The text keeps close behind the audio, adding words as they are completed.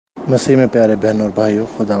مسیح میں پیارے بہن اور بھائیوں،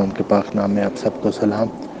 خداوند کے پاک نام میں آپ سب کو سلام۔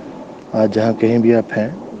 آج جہاں کہیں بھی آپ ہیں،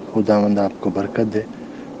 خداوند آپ کو برکت دے،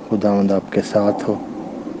 خداوند آپ کے ساتھ ہو۔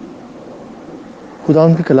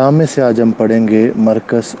 خداوند کے کلام میں سے آج ہم پڑھیں گے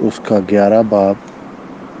مرکز اس کا 11 باب،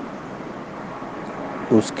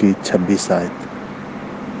 اس کی 26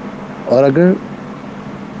 آیت۔ اور اگر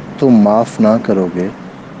تم معاف نہ کرو گے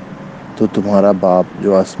تو تمہارا باپ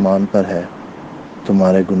جو آسمان پر ہے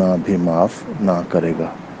تمہارے گناہ بھی معاف نہ کرے گا۔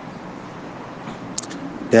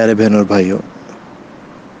 پیارے بہن اور بھائیوں،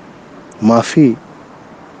 معافی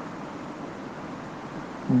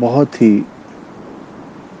بہت ہی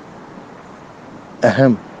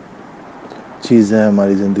اہم چیز ہے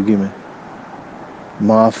ہماری زندگی میں۔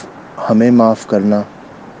 ہمیں معاف کرنا،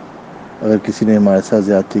 اگر کسی نے ہمارے ساتھ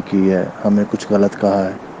زیادتی کی ہے، ہمیں کچھ غلط کہا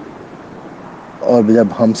ہے، اور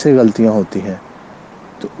جب ہم سے غلطیاں ہوتی ہیں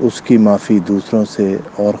تو اس کی معافی دوسروں سے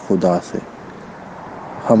اور خدا سے۔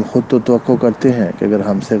 ہم خود تو توقع کرتے ہیں کہ اگر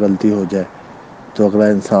ہم سے غلطی ہو جائے تو اگلا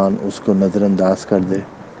انسان اس کو نظر انداز کر دے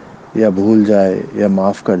یا بھول جائے یا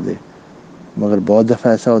معاف کر دے، مگر بہت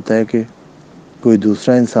دفعہ ایسا ہوتا ہے کہ کوئی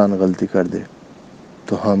دوسرا انسان غلطی کر دے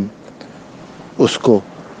تو ہم اس کو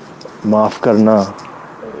معاف کرنا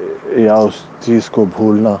یا اس چیز کو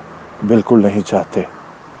بھولنا بالکل نہیں چاہتے۔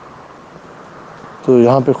 تو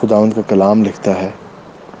یہاں پہ خداوند کا کلام لکھتا ہے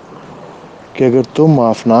کہ اگر تم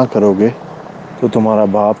معاف نہ کرو گے تو تمہارا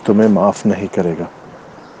باپ تمہیں معاف نہیں کرے گا۔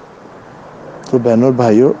 تو بہنوں اور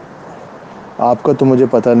بھائیوں، آپ کا تو مجھے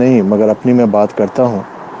پتہ نہیں، مگر اپنی میں بات کرتا ہوں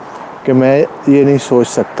کہ میں یہ نہیں سوچ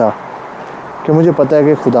سکتا کہ مجھے پتہ ہے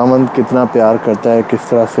کہ خداوند کتنا پیار کرتا ہے، کس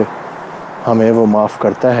طرح سے ہمیں وہ معاف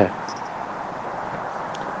کرتا ہے،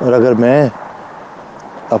 اور اگر میں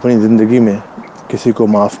اپنی زندگی میں کسی کو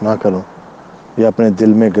معاف نہ کروں یا اپنے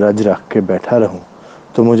دل میں گرج رکھ کے بیٹھا رہوں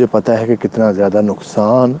تو مجھے پتہ ہے کہ کتنا زیادہ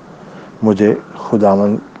نقصان مجھے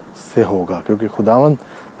خداوند سے ہوگا، کیونکہ خداوند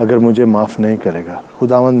اگر مجھے معاف نہیں کرے گا،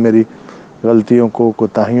 خداوند میری غلطیوں کو،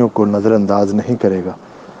 کوتاہیوں کو نظر انداز نہیں کرے گا،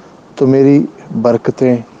 تو میری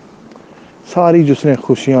برکتیں ساری، جس نے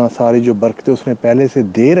خوشیاں، ساری جو برکتیں اس نے پہلے سے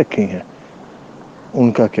دے رکھی ہیں،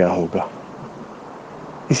 ان کا کیا ہوگا؟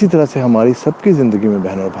 اسی طرح سے ہماری سب کی زندگی میں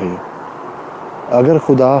بہنوں اور بھائیوں، اگر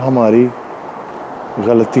خدا ہماری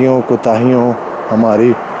غلطیوں، کوتاہیوں،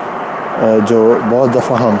 ہماری جو بہت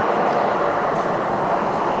دفعہ ہم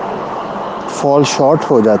فال شارٹ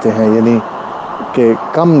ہو جاتے ہیں، یعنی کہ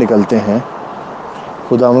کم نکلتے ہیں،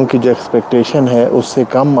 خداوند کی جو ایکسپیکٹیشن ہے اس سے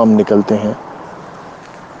کم ہم نکلتے ہیں،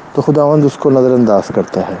 تو خداوند اس کو نظر انداز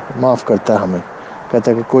کرتا ہے، معاف کرتا ہے ہمیں،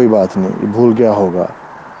 کہتا ہے کہ کوئی بات نہیں، یہ بھول گیا ہوگا۔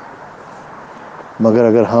 مگر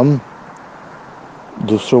اگر ہم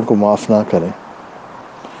دوسروں کو معاف نہ کریں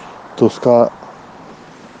تو اس کا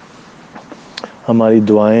ہماری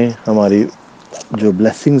دعائیں، ہماری جو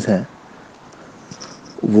بلیسنگز ہیں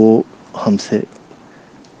وہ ہم سے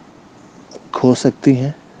کھو سکتی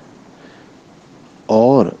ہیں،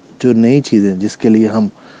 اور جو نئی چیزیں جس کے لیے ہم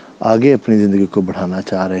آگے اپنی زندگی کو بڑھانا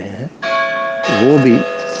چاہ رہے ہیں وہ بھی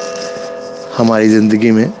ہماری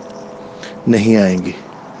زندگی میں نہیں آئیں گی،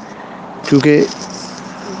 کیونکہ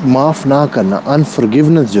معاف نہ کرنا،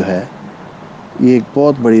 انفارگیونیس جو ہے، یہ ایک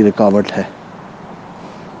بہت بڑی رکاوٹ ہے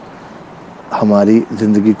ہماری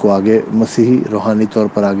زندگی کو آگے مسیحی روحانی طور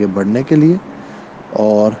پر آگے بڑھنے کے لیے،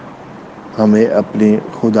 اور ہمیں اپنی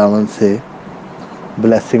خداوند سے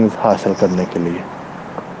بلیسنگز حاصل کرنے کے لیے۔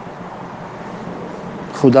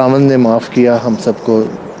 خداوند نے معاف کیا ہم سب کو،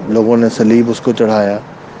 لوگوں نے صلیب اس کو چڑھایا،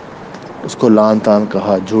 اس کو لعن طعن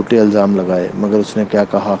کہا، جھوٹے الزام لگائے، مگر اس نے کیا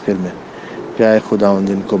کہا آخر میں؟ کیا ہے خداوند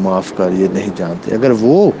ان کو معاف کر، یہ نہیں جانتے۔ اگر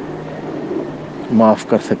وہ معاف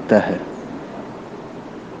کر سکتا ہے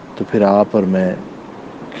تو پھر آپ اور میں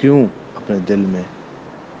کیوں اپنے دل میں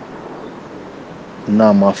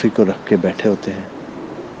نامعافی کو رکھ کے بیٹھے ہوتے ہیں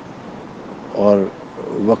اور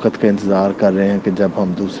وقت کا انتظار کر رہے ہیں کہ جب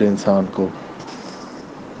ہم دوسرے انسان کو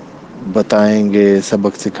بتائیں گے،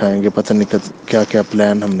 سبق سکھائیں گے، پتہ نہیں کیا کیا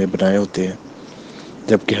پلان ہم نے بنائے ہوتے ہیں،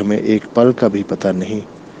 جبکہ ہمیں ایک پل کا بھی پتہ نہیں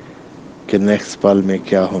کہ نیکسٹ پل میں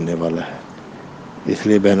کیا ہونے والا ہے۔ اس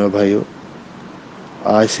لیے بہنوں بھائیوں،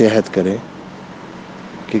 آج سے عہد کریں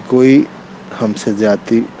کہ کوئی ہم سے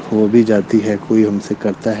زیادتی ہو بھی جاتی ہے، کوئی ہم سے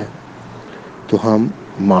کرتا ہے تو ہم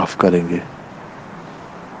معاف کریں گے۔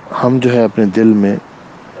 ہم جو ہے اپنے دل میں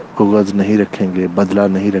بغض نہیں رکھیں گے، بدلہ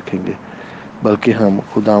نہیں رکھیں گے، بلکہ ہم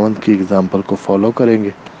خداوند کی اگزامپل کو فالو کریں گے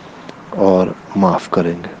اور معاف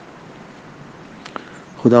کریں گے۔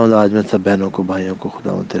 خداوند آج میں سب بہنوں کو، بھائیوں کو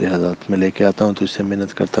خداوند تیرے حضرات میں لے کے آتا ہوں، تجھ سے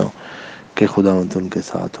محنت کرتا ہوں کہ خداوند ان کے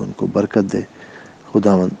ساتھ ان کو برکت دے،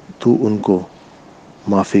 خداوند تو ان کو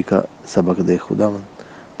معافی کا سبق دے خداوند،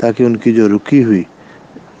 تاکہ ان کی جو رکی ہوئی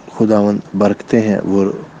خداوند برکتیں ہیں وہ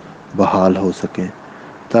بحال ہو سکیں،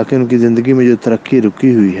 تاکہ ان کی زندگی میں جو ترقی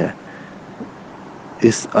رکی ہوئی ہے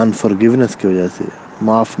اس انفارگیونس کی وجہ سے،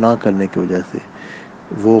 معاف نہ کرنے کی وجہ سے،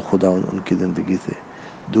 وہ خداوند ان کی زندگی سے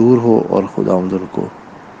دور ہو، اور خداوند ان کو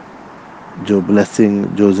جو بلیسنگ،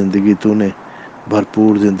 جو زندگی تو نے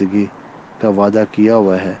بھرپور زندگی کا وعدہ کیا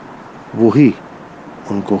ہوا ہے، وہی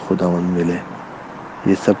ان کو خداوند ملے۔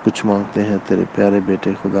 یہ سب کچھ مانگتے ہیں تیرے پیارے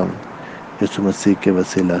بیٹے خداوند یسوع مسیح کے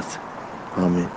وسیلہ سے، آمین۔